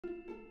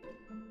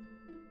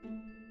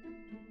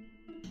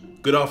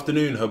Good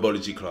afternoon,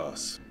 herbology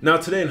class. Now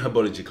today in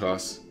herbology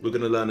class, we're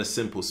gonna learn a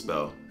simple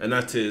spell, and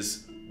that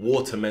is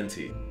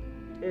watermenti.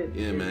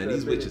 Yeah, man,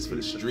 these witches for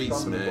the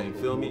streets, man, you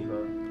feel me?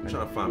 I'm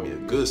trying to find me a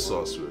good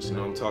sorceress, you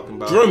know what I'm talking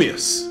about?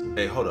 Dromius!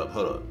 Hey, hold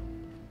up.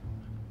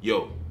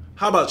 Yo,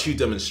 how about you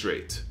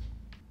demonstrate?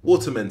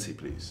 Watermenti,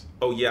 please.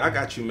 Oh yeah, I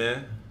got you,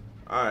 man.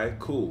 Alright,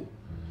 cool.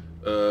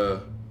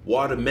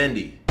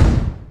 Watermendi.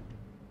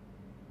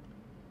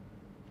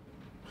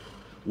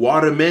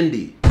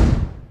 Watermendi.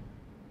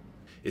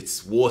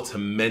 It's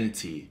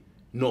watermenti,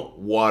 not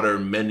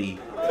watermeni.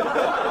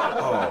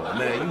 Oh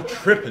man, you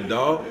tripping,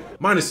 dog.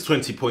 Minus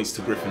 20 points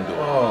to Gryffindor.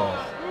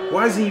 Oh,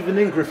 why is he even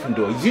in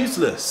Gryffindor? He's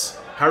useless.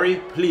 Harry,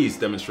 please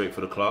demonstrate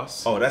for the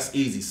class. Oh, that's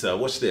easy, sir.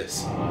 Watch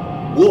this.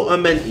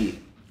 Watermenti.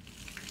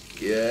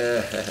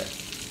 Yeah.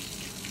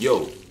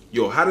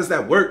 Yo, how does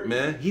that work,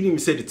 man? He didn't even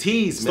say the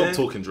T's, man.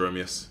 Stop talking,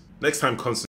 Dromius. Next time, concentrate.